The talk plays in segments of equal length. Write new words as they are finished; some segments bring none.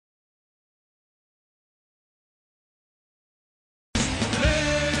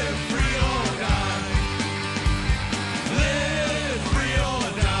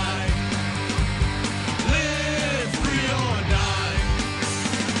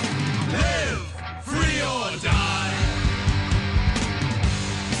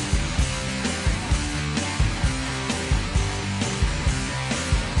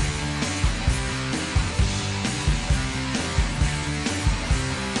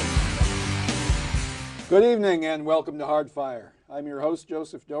Good evening and welcome to Hardfire. I'm your host,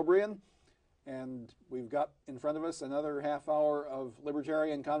 Joseph Dobrian, and we've got in front of us another half hour of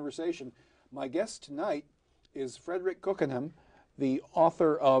libertarian conversation. My guest tonight is FREDERICK, the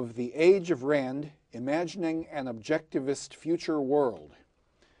author of The Age of RAND, Imagining an Objectivist Future World.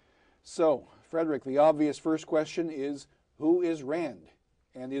 So, FREDERICK, the obvious first question is, who is RAND?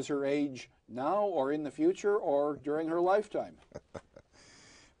 And is her age now or in the future or during her lifetime?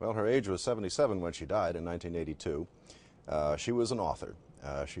 Well, her age was 77 when she died in 1982. She was an author.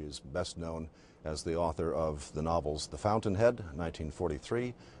 She is best known as the author of the novels The Fountainhead,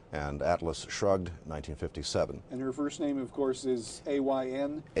 1943, and Atlas Shrugged, 1957. And her first name, of course, is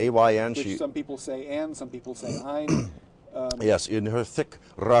A-Y-N. A-Y-N. Which some people say Anne, some people say Ein. Yes, in her thick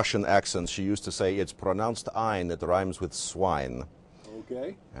Russian accent, she used to say, it's pronounced Ein, it rhymes with swine.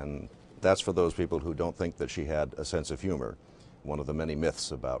 Okay. And that's for those people who don't think that she had a sense of humor, one of the many myths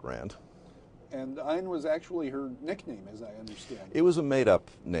about Rand. And Ein was actually her nickname, as I understand. It was a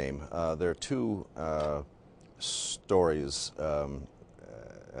made-up name. There are two stories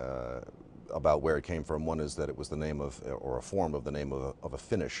about where it came from. One is that it was the name of, or a form of the name of a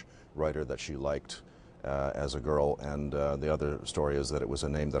Finnish writer that she liked as a girl, and the other story is that it was a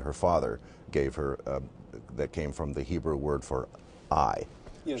name that her father gave her that came from the Hebrew word for eye.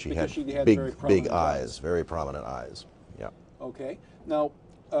 Yes, she because had she had big, very prominent big eyes, very prominent eyes. Yeah. Okay. Now,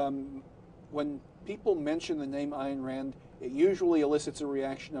 when people mention the name Ayn Rand, it usually elicits a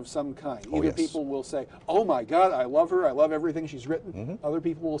reaction of some kind. Oh, Either yes. people will say, oh my God, I love her, I love everything she's written. Mm-hmm. Other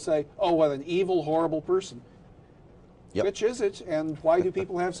people will say, oh, what an evil, horrible person. Yep. Which is it, and why do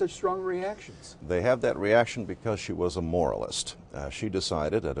people have such strong reactions? They have that reaction because she was a moralist. She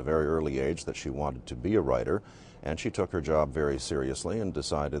decided at a very early age that she wanted to be a writer, and she took her job very seriously and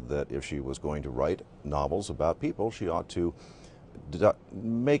decided that if she was going to write novels about people, she ought to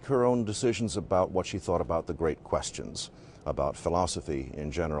make her own decisions about what she thought about the great questions, about philosophy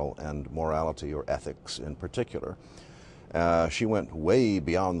in general and morality or ethics in particular. She went way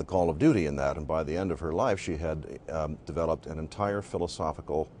beyond the call of duty in that, and by the end of her life she had developed an entire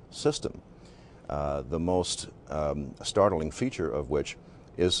philosophical system, the most startling feature of which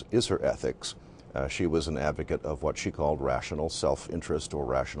is her ethics. She was an advocate of what she called rational self-interest or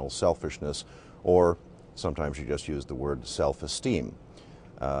rational selfishness, or sometimes she just used the word self-esteem.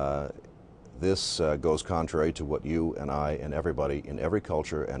 This goes contrary to what you and I and everybody in every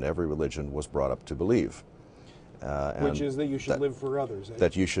culture and every religion was brought up to believe. Which is that you should live for others. Eh?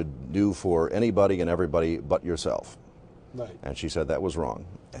 That you should do for anybody and everybody but yourself. Right. And she said that was wrong.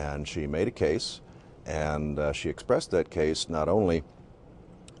 And she made a case, and she expressed that case not only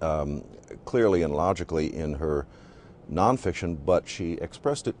clearly and logically in her nonfiction, but she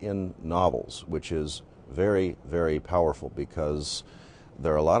expressed it in novels, which is very, very powerful, because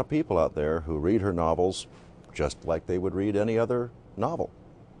there are a lot of people out there who read her novels just like they would read any other novel.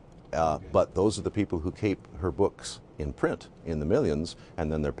 But those are the people who keep her books in print in the millions,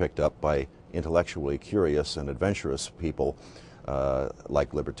 and then they're picked up by intellectually curious and adventurous people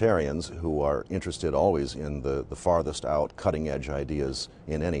like libertarians who are interested always in the farthest out, cutting-edge ideas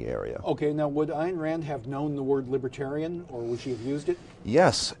in any area. Okay, now would Ayn Rand have known the word libertarian, or would she have used it?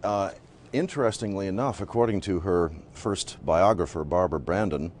 Yes. Interestingly enough, according to her first biographer, Barbara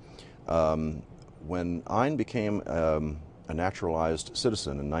Brandon, when Ayn became a naturalized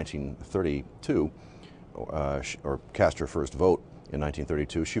citizen in 1932, or cast her first vote in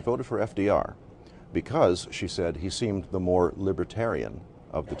 1932, she voted for FDR because, she said, he seemed the more libertarian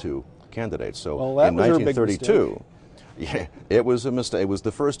of the two candidates. So well, in 1932, yeah, it was a mistake. It was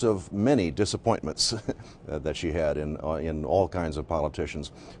the first of many disappointments that she had in all kinds of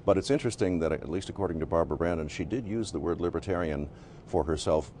politicians. But it's interesting that, at least according to Barbara Brandon, she did use the word libertarian for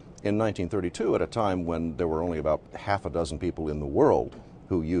herself in 1932, at a time when there were only about half a dozen people in the world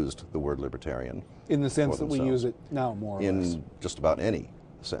who used the word libertarian. In the sense that we use it now, more or less. In just about any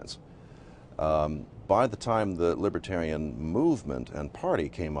sense. By the time the libertarian movement and party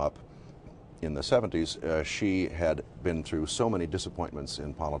came up in the 70s, she had been through so many disappointments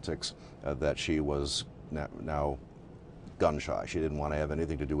in politics that she was now gun-shy. She didn't want to have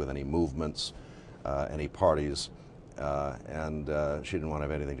anything to do with any movements, any parties, and she didn't want to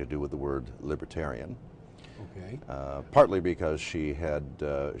have anything to do with the word libertarian. Okay. Partly because she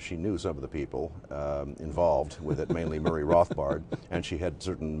knew some of the people involved with it, mainly Murray Rothbard, and she had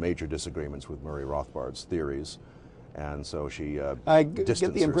certain major disagreements with Murray Rothbard's theories, and so she I get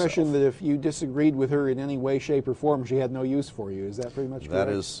the impression herself. that if you disagreed with her in any way, shape, or form, she had no use for you. Is that pretty much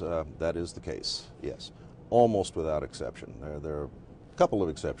correct? That is the case. Yes, almost without exception. There are a couple of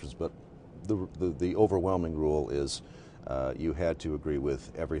exceptions, but the overwhelming rule is You had to agree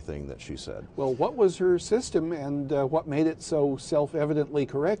with everything that she said. Well, what was her system, and what made it so self-evidently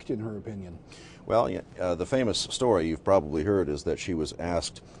correct, in her opinion? Well, the famous story you've probably heard is that she was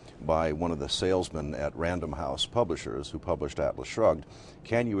asked by one of the salesmen at Random House Publishers, who published Atlas Shrugged,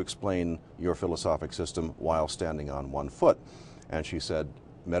 can you explain your philosophic system while standing on one foot? And she said,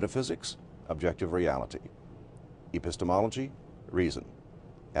 metaphysics, objective reality. Epistemology, reason.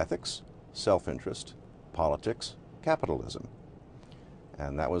 Ethics, self-interest. Politics, capitalism.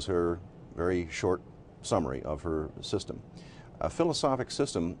 And that was her very short summary of her system. A philosophic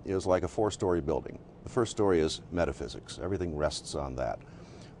system is like a four-story building. The first story is metaphysics. Everything rests on that.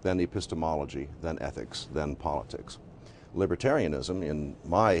 Then epistemology, then ethics, then politics. Libertarianism, in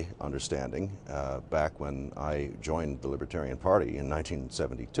my understanding, back when I joined the Libertarian Party in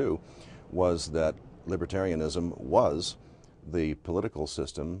 1972, was that libertarianism was the political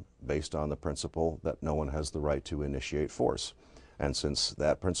system based on the principle that no one has the right to initiate force. And since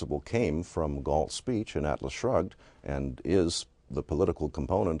that principle came from Galt's speech in Atlas Shrugged and is the political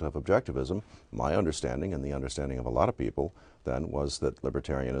component of objectivism, my understanding and the understanding of a lot of people then was that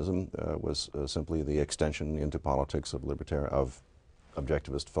libertarianism was simply the extension into politics of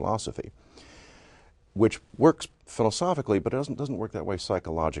objectivist philosophy, which works philosophically, but it doesn't work that way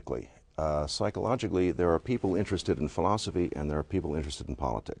psychologically. Psychologically, there are people interested in philosophy and there are people interested in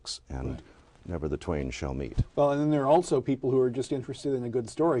politics, and right. Never the twain shall meet. Well, and then there are also people who are just interested in a good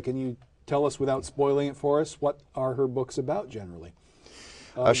story. Can you tell us, without spoiling it for us, what are her books about generally,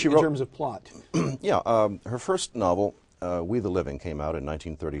 in terms of plot? Yeah, her first novel, We the Living, came out in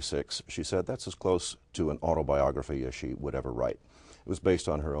 1936. She said that's as close to an autobiography as she would ever write. It was based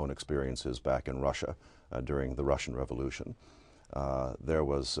on her own experiences back in Russia during the Russian Revolution. There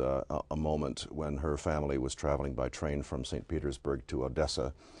was a moment when her family was traveling by train from St. Petersburg to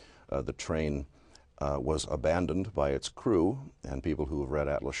Odessa. The train was abandoned by its crew, and people who have read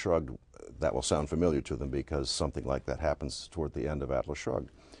Atlas Shrugged, that will sound familiar to them because something like that happens toward the end of Atlas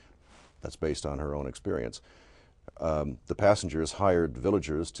Shrugged. That's based on her own experience. The passengers hired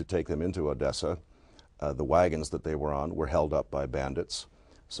villagers to take them into Odessa. The wagons that they were on were held up by bandits.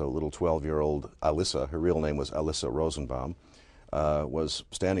 So little 12-year-old Alissa, her real name was Alissa Rosenbaum, was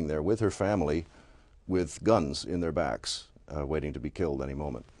standing there with her family with guns in their backs, waiting to be killed any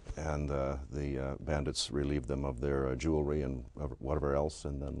moment. And the bandits relieved them of their jewelry and whatever else,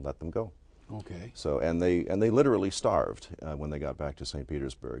 and then let them go. Okay. So and they literally starved when they got back to St.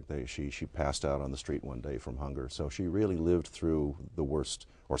 Petersburg. She passed out on the street one day from hunger. So she really lived through the worst,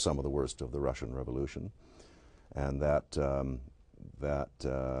 or some of the worst, of the Russian Revolution, and that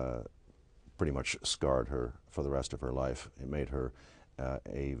pretty much scarred her for the rest of her life. It made her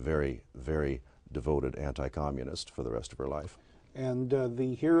a very, very devoted anti-communist for the rest of her life. And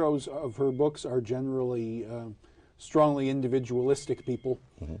the heroes of her books are generally strongly individualistic people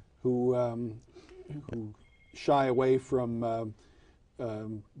mm-hmm. who shy away from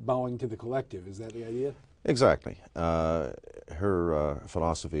bowing to the collective. Is that the idea? Exactly. Her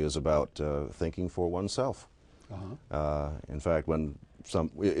philosophy is about thinking for oneself. Uh-huh. In fact,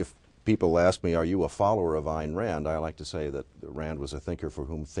 if people ask me, are you a follower of Ayn Rand, I like to say that Rand was a thinker for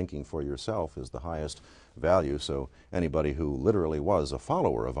whom thinking for yourself is the highest value. So anybody who literally was a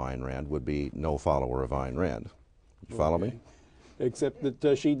follower of Ayn Rand would be no follower of Ayn Rand. You follow me? Except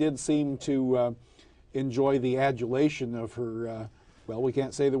that she did seem to enjoy the adulation of her, well, we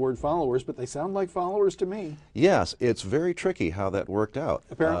can't say the word followers, but they sound like followers to me. Yes, it's very tricky how that worked out.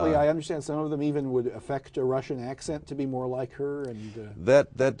 Apparently, I understand some of them even would affect a Russian accent to be more like her. And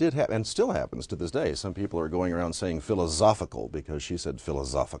that did happen, and still happens to this day. Some people are going around saying philosophical because she said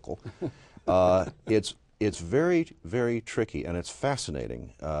philosophical. It's very, very tricky, and it's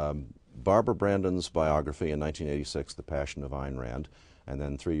fascinating. Barbara Brandon's biography in 1986, The Passion of Ayn Rand, and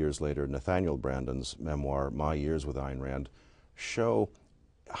then 3 years later, Nathaniel Brandon's memoir, My Years with Ayn Rand, show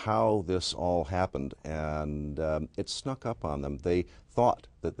how this all happened, and it snuck up on them. They thought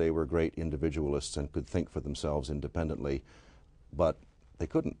that they were great individualists and could think for themselves independently, but they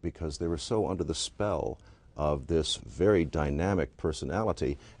couldn't because they were so under the spell of this very dynamic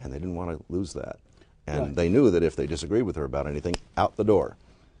personality, and they didn't want to lose that. And right. They knew that if they disagreed with her about anything, out the door.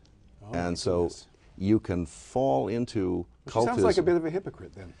 Oh, and so you can fall into cultism. She sounds like a bit of a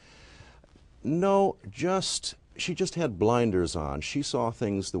hypocrite then. No, she just had blinders on. She saw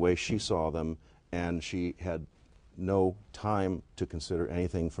things the way she saw them, and she had no time to consider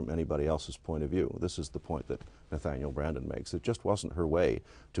anything from anybody else's point of view. This is the point that Nathaniel Branden makes. It just wasn't her way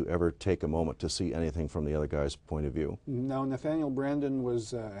to ever take a moment to see anything from the other guy's point of view. Now, Nathaniel Branden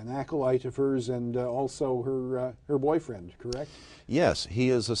was an acolyte of hers and also her boyfriend, correct? Yes, he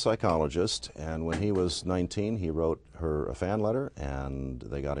is a psychologist, and when he was 19, he wrote her a fan letter, and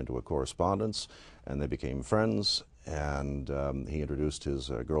they got into a correspondence, and they became friends, and he introduced his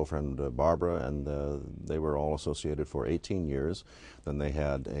girlfriend, Barbara, and they were all associated for 18 years. Then they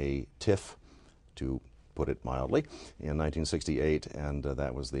had a tiff, to put it mildly, in 1968, and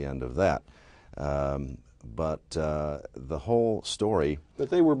that was the end of that. But the whole story... But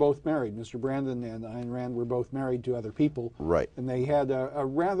they were both married. Mr. Branden and Ayn Rand were both married to other people. Right. And they had a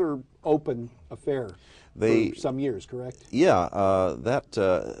rather open affair for some years, correct? Yeah,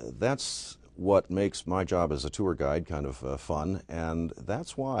 that's what makes my job as a tour guide kind of fun, and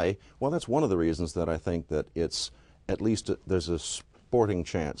that's why, well, that's one of the reasons that I think that it's, at least there's a sporting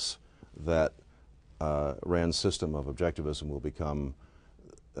chance that Rand's system of objectivism will become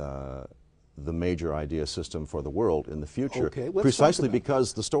the major idea system for the world in the future, precisely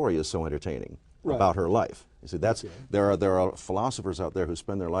because the story is so entertaining about her life. You see, that's there are philosophers out there who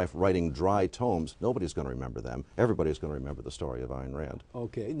spend their life writing dry tomes. Nobody's going to remember them. Everybody's going to remember the story of Ayn Rand.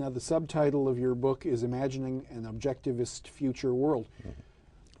 Okay. Now, the subtitle of your book is "Imagining an Objectivist Future World."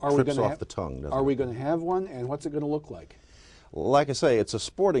 Trips off the tongue, doesn't it? Are we going to have one, and what's it going to look like? Like I say, it's a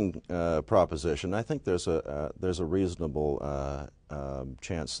sporting proposition. I think there's a reasonable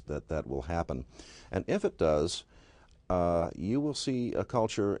chance that that will happen, and if it does, you will see a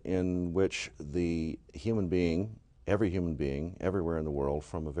culture in which the human being, every human being, everywhere in the world,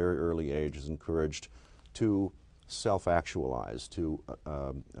 from a very early age, is encouraged to self-actualize, to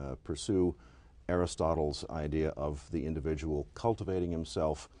pursue Aristotle's idea of the individual cultivating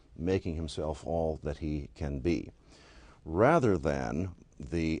himself, making himself all that he can be, rather than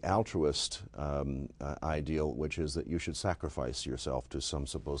the altruist ideal, which is that you should sacrifice yourself to some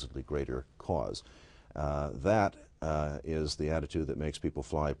supposedly greater cause. That is the attitude that makes people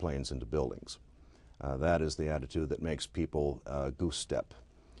fly planes into buildings. That is the attitude that makes people goose step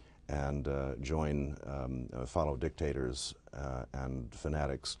and follow dictators and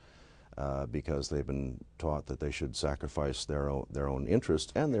fanatics because they've been taught that they should sacrifice their own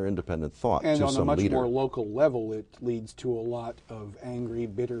interest and their independent thought to some leader. And on a much more local level, it leads to a lot of angry,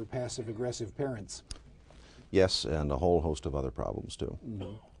 bitter, passive-aggressive parents. Yes, and a whole host of other problems, too.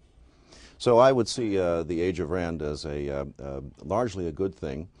 Mm-hmm. So I would see the Age of Rand as largely a good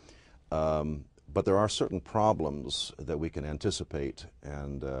thing, but there are certain problems that we can anticipate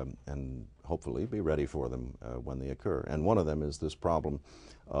and hopefully be ready for them when they occur. And one of them is this problem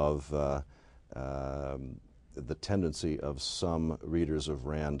of the tendency of some readers of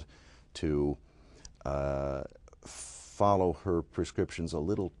Rand to follow her prescriptions a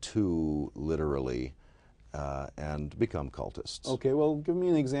little too literally and become cultists. Okay, well, give me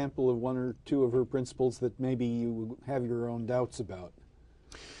an example of one or two of her principles that maybe you have your own doubts about.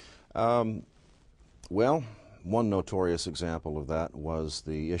 Well, one notorious example of that was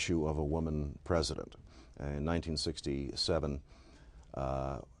the issue of a woman president. In 1967,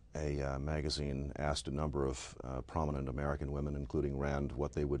 a magazine asked a number of prominent American women, including Rand,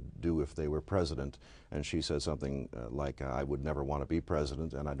 what they would do if they were president, and she said something like, I would never want to be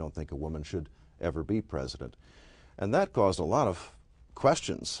president, and I don't think a woman should ever be president. And that caused a lot of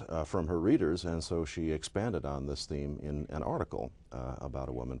questions from her readers, and so she expanded on this theme in an article about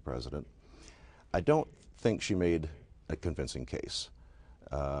a woman president. I don't think she made a convincing case.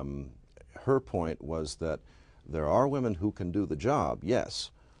 Her point was that there are women who can do the job,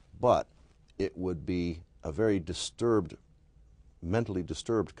 yes, but it would be a very disturbed, mentally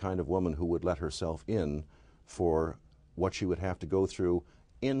disturbed kind of woman who would let herself in for what she would have to go through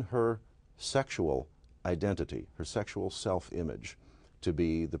in her sexual identity, her sexual self-image, to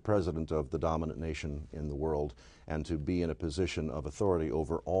be the president of the dominant nation in the world and to be in a position of authority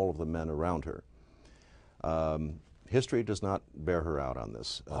over all of the men around her. History does not bear her out on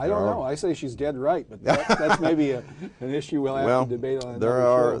this. I don't know. I say she's dead right, but that's maybe an issue we'll have to debate on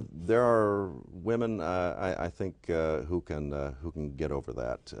another show. There are women, I think, who can get over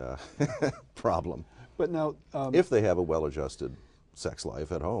that problem. But now, if they have a well-adjusted sex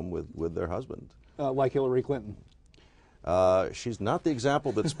life at home with their husband, like Hillary Clinton. She's not the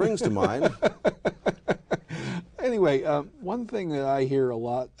example that springs to mind. Anyway, one thing that I hear a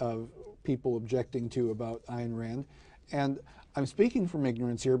lot of people objecting to about Ayn Rand, and I'm speaking from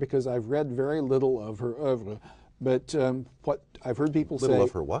ignorance here because I've read very little of her oeuvre, but what I've heard people say... Little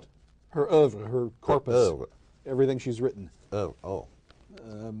of her what? Her oeuvre, her corpus, her oeuvre. Everything she's written. Oh.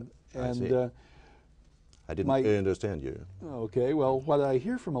 I see. I didn't understand you. Okay, well, what I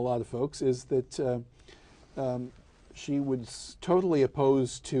hear from a lot of folks is that she was totally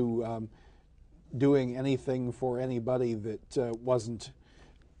opposed to doing anything for anybody that wasn't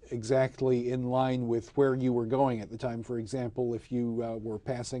exactly in line with where you were going at the time. For example, if you were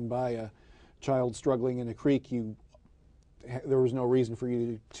passing by a child struggling in a creek, there was no reason for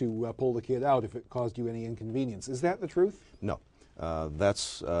you to pull the kid out if it caused you any inconvenience. Is that the truth? No.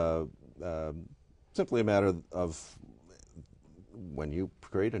 That's simply a matter of when you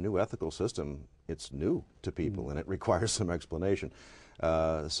create a new ethical system, it's new to people and it requires some explanation.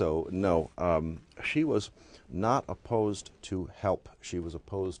 So no, she was not opposed to help. She was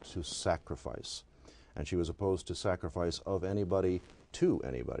opposed to sacrifice. And she was opposed to sacrifice of anybody to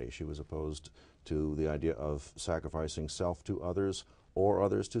anybody. She was opposed to the idea of sacrificing self to others or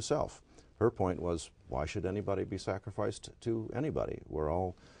others to self. Her point was, why should anybody be sacrificed to anybody? We're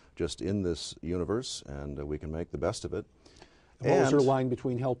all just in this universe and we can make the best of it. What was her line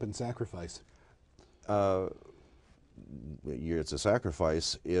between help and sacrifice? It's a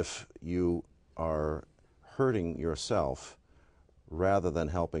sacrifice if you are hurting yourself rather than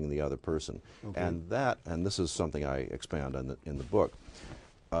helping the other person. Okay. And this is something I expand on in the book.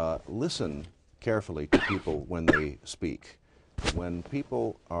 Listen carefully to people when they speak. When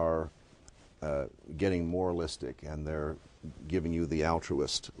people are getting moralistic and they're giving you the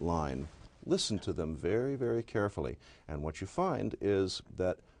altruist line, listen to them very, very carefully. And what you find is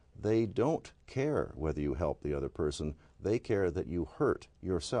that they don't care whether you help the other person. They care that you hurt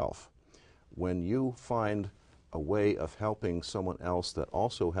yourself. When you find a way of helping someone else that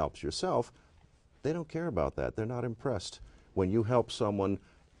also helps yourself, they don't care about that. They're not impressed. When you help someone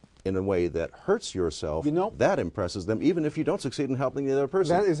in a way that hurts yourself, that impresses them, even if you don't succeed in helping the other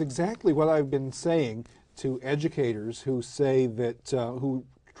person. That is exactly what I've been saying to educators who say that, who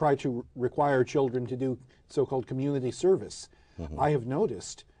try to require children to do so-called community service. I have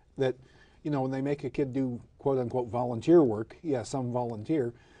noticed that, when they make a kid do quote-unquote volunteer work, some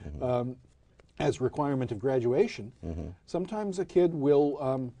volunteer, as requirement of graduation, sometimes a kid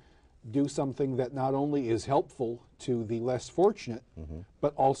will do something that not only is helpful to the less fortunate,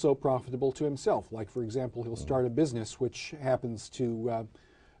 but also profitable to himself. Like, for example, he'll start a business which happens to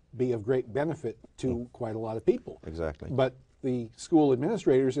be of great benefit to quite a lot of people. Exactly. But the school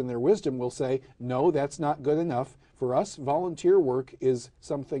administrators in their wisdom will say, no, that's not good enough. For us, volunteer work is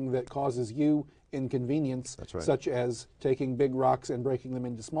something that causes you inconvenience, such as taking big rocks and breaking them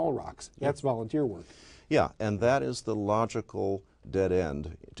into small rocks. That's volunteer work. Yeah, and that is the logical dead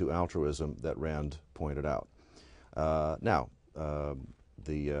end to altruism that Rand pointed out. Now,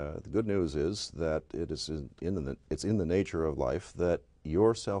 the good news is that it's in the nature of life that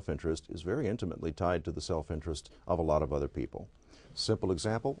your self-interest is very intimately tied to the self-interest of a lot of other people. Simple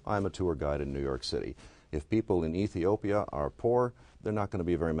example, I'm a tour guide in New York City. If people in Ethiopia are poor, there are not going to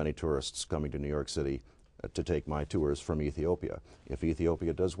be very many tourists coming to New York City to take my tours from Ethiopia. If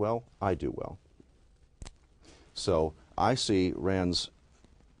Ethiopia does well, I do well. So I see Rand's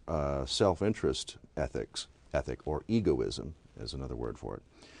self-interest ethic, or egoism is another word for it,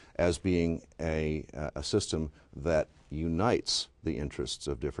 as being a system that unites the interests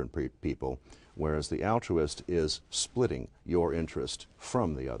of different people, whereas the altruist is splitting your interest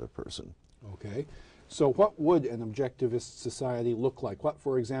from the other person. Okay. So what would an objectivist society look like? What,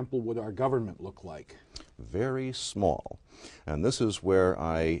 for example, would our government look like? Very small. And this is where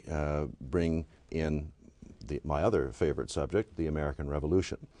I bring in my other favorite subject, the American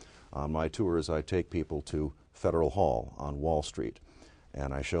Revolution. On my tours, I take people to Federal Hall on Wall Street,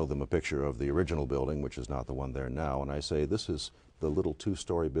 and I show them a picture of the original building, which is not the one there now, and I say, this is the little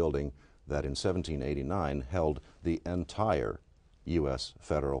two-story building that in 1789 held the entire U.S.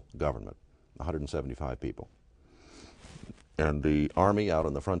 federal government, 175 people. And the Army out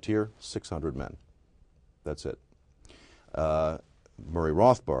on the frontier, 600 men. That's it. Murray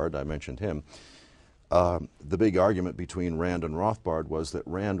Rothbard, I mentioned him. The big argument between Rand and Rothbard was that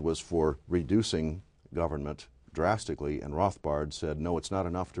Rand was for reducing government drastically, and Rothbard said, no, it's not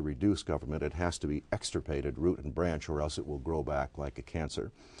enough to reduce government, it has to be extirpated root and branch, or else it will grow back like a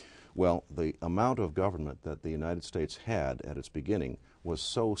cancer. Well, the amount of government that the United States had at its beginning was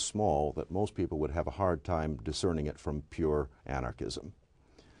so small that most people would have a hard time discerning it from pure anarchism.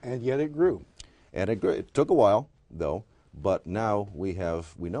 And yet it grew. And it grew. It took a while, though, but now we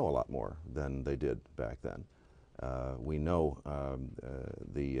know a lot more than they did back then. We know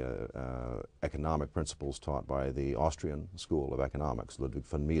the economic principles taught by the Austrian School of Economics, Ludwig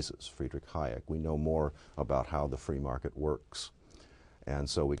von Mises, Friedrich Hayek. We know more about how the free market works. And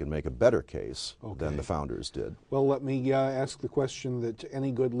so we can make a better case than the founders did. Well, let me ask the question that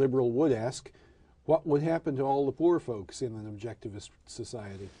any good liberal would ask. What would happen to all the poor folks in an objectivist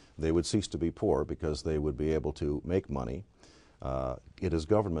society? They would cease to be poor because they would be able to make money. It is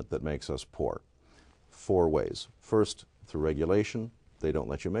government that makes us poor. 4 ways. First, through regulation, they don't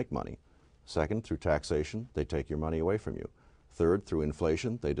let you make money. Second, through taxation, they take your money away from you. Third, through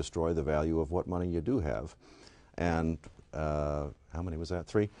inflation, they destroy the value of what money you do have. And how many was that?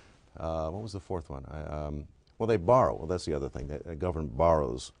 3? What was the 4th one? Well, they borrow. Well, that's the other thing. The government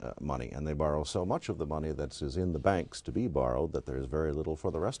borrows money, and they borrow so much of the money that is in the banks to be borrowed that there's very little for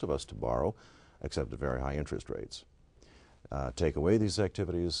the rest of us to borrow, except at very high interest rates. Take away these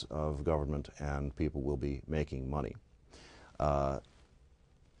activities of government, and people will be making money.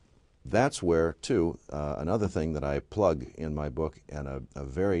 That's where, too, another thing that I plug in my book, and a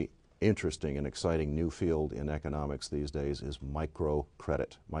very interesting and exciting new field in economics these days, is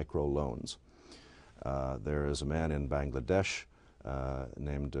microcredit, microloans. There is a man in Bangladesh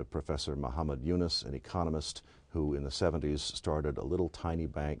named Professor Muhammad Yunus, an economist, who in the 70s started a little tiny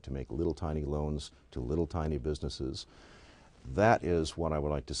bank to make little tiny loans to little tiny businesses. That is what I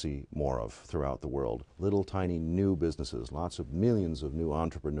would like to see more of throughout the world. Little tiny new businesses, lots of millions of new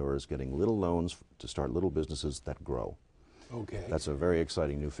entrepreneurs getting little loans to start little businesses that grow. Okay. That's a very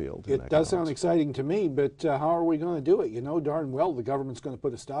exciting new field in It economics. does sound exciting to me, but how are we going to do it? You know darn well the government's going to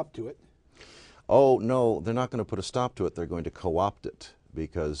put a stop to it. Oh, no, they're not going to put a stop to it. They're going to co-opt it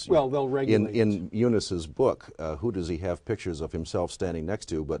because Well, they'll regulate. in Eunice's book, who does he have pictures of himself standing next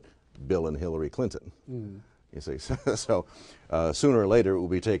to but Bill and Hillary Clinton? You see, so sooner or later it will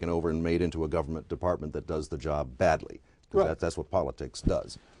be taken over and made into a government department that does the job badly. Right. That's what politics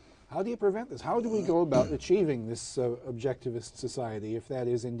does. How do you prevent this? How do we go about achieving this objectivist society, if that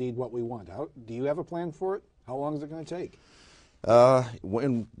is indeed what we want? Do you have a plan for it? How long is it going to take?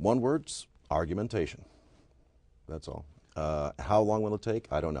 In one word, argumentation. That's all. How long will it take?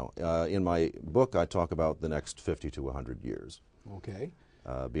 I don't know. In my book, I talk about the next 50 to 100 years. Okay.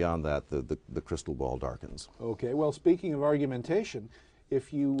 Beyond that, the crystal ball darkens. Okay. Well, speaking of argumentation,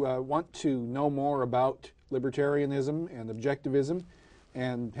 if you want to know more about libertarianism and objectivism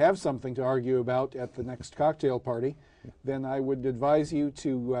and have something to argue about at the next cocktail party, then I would advise you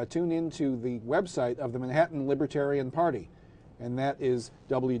to tune into the website of the Manhattan Libertarian Party, and that is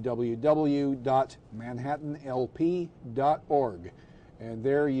www.manhattanlp.org. And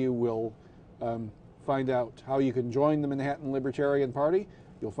there you will find out how you can join the Manhattan Libertarian Party.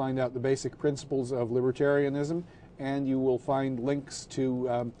 You'll find out the basic principles of libertarianism, and you will find links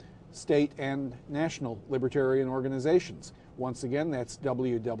to state and national libertarian organizations. Once again, that's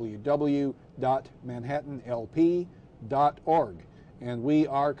www.manhattanlp.org. And we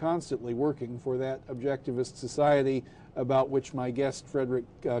are constantly working for that objectivist society about which my guest, Frederick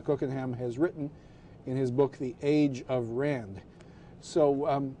COOKINHAM, has written in his book, The Age of RAND.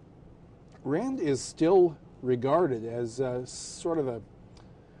 So RAND is still regarded as sort of a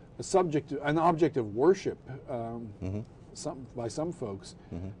subject, an object of worship by some folks.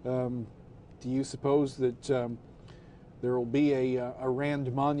 Do you suppose that there will be a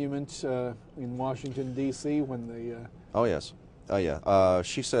RAND monument in Washington, D.C. when the... Oh, yes. Oh, yeah.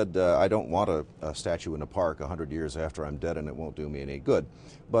 She said, I don't want a statue in a park 100 years after I'm dead, and it won't do me any good.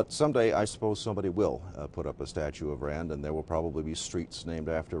 But someday, I suppose somebody will put up a statue of Rand, and there will probably be streets named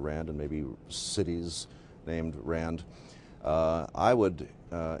after Rand and maybe cities named Rand. I would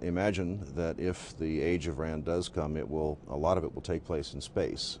imagine that if the age of Rand does come, a lot of it will take place in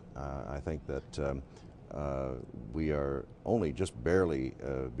space. I think that we are only just barely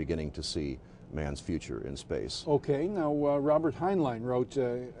beginning to see man's future in space. Okay, now Robert Heinlein wrote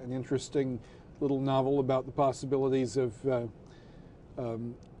an interesting little novel about the possibilities of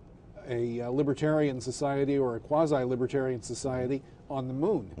a libertarian society or a quasi-libertarian society on the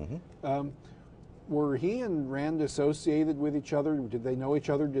moon. Were he and Rand associated with each other? Did they know each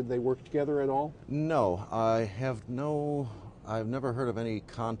other? Did they work together at all? No, I've never heard of any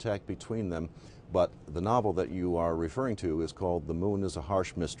contact between them, but the novel that you are referring to is called The Moon is a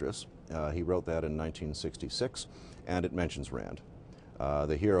Harsh Mistress. He wrote that in 1966, and it mentions Rand.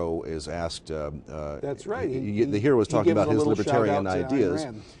 The hero is asked... That's right. The hero is talking about his libertarian ideas,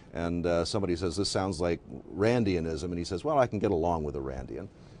 and somebody says, this sounds like Randianism, and he says, well, I can get along with a Randian.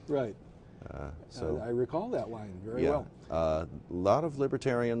 Right. So I recall that line very well. A lot of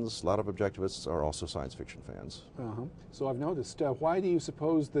libertarians, a lot of objectivists are also science fiction fans. So I've noticed. Why do you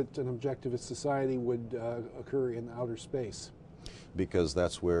suppose that an objectivist society would occur in outer space? Because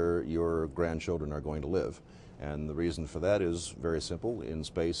that's where your grandchildren are going to live. And the reason for that is very simple. In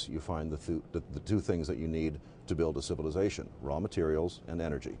space, you find the two things that you need to build a civilization: raw materials and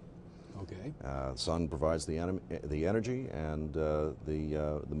energy. Okay. The sun provides the energy, and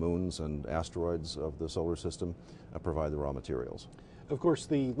the moons and asteroids of the solar system provide the raw materials. Of course,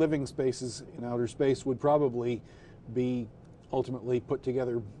 the living spaces in outer space would probably be ultimately put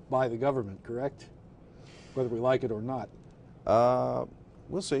together by the government, correct? Whether we like it or not.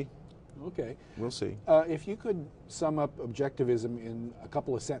 We'll see. Okay. We'll see. If you could sum up objectivism in a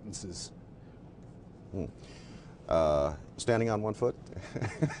couple of sentences. Standing on one foot?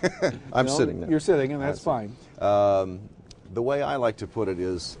 I'm sitting there. You're sitting, and that's fine. The way I like to put it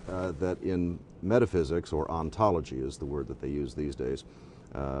is that in metaphysics, or ontology is the word that they use these days,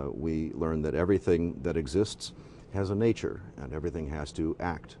 we learn that everything that exists has a nature, and everything has to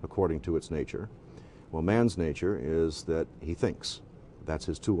act according to its nature. Well, man's nature is that he thinks. That's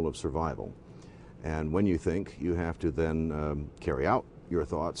his tool of survival. And when you think, you have to then carry out your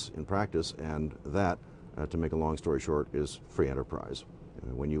thoughts in practice, and that, to make a long story short, is free enterprise.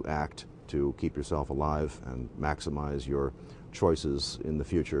 When you act to keep yourself alive and maximize your choices in the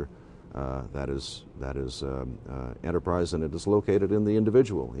future, that is enterprise, and it is located in the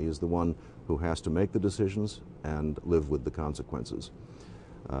individual. He is the one who has to make the decisions and live with the consequences.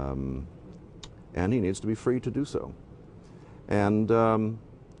 And he needs to be free to do so. And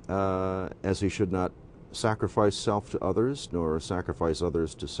as he should not sacrifice self to others, nor sacrifice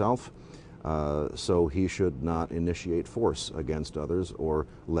others to self, so he should not initiate force against others or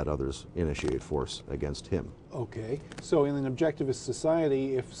let others initiate force against him. Okay. So in an objectivist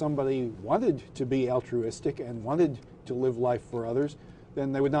society, if somebody wanted to be altruistic and wanted to live life for others,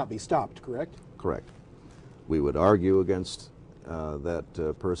 then they would not be stopped, correct? Correct. We would argue against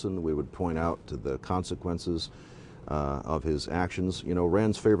that person. We would point out to the consequences of his actions. You know,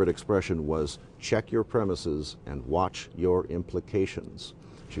 Rand's favorite expression was, check your premises and watch your implications.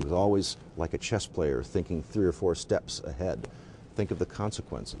 She was always like a chess player, thinking 3 or 4 steps ahead. Think of the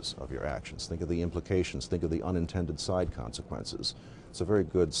consequences of your actions. Think of the implications. Think of the unintended side consequences. It's a very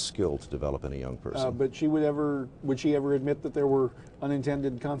good skill to develop in a young person. But would she ever admit that there were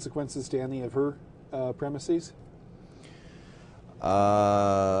unintended consequences to any of her premises?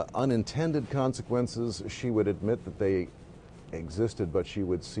 Unintended consequences, she would admit that they existed, but she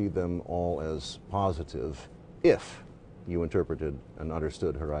would see them all as positive if you interpreted and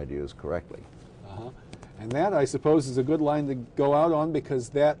understood her ideas correctly. And that, I suppose, is a good line to go out on, because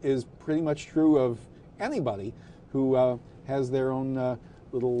that is pretty much true of anybody who has their own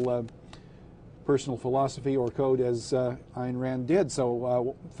little personal philosophy or code, as Ayn Rand did.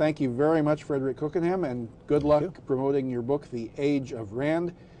 So thank you very much, Frederick Cookinham, and good luck promoting your book, The Age of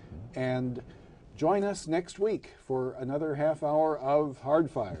Rand. And join us next week for another half hour of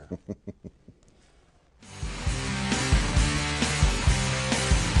Hardfire.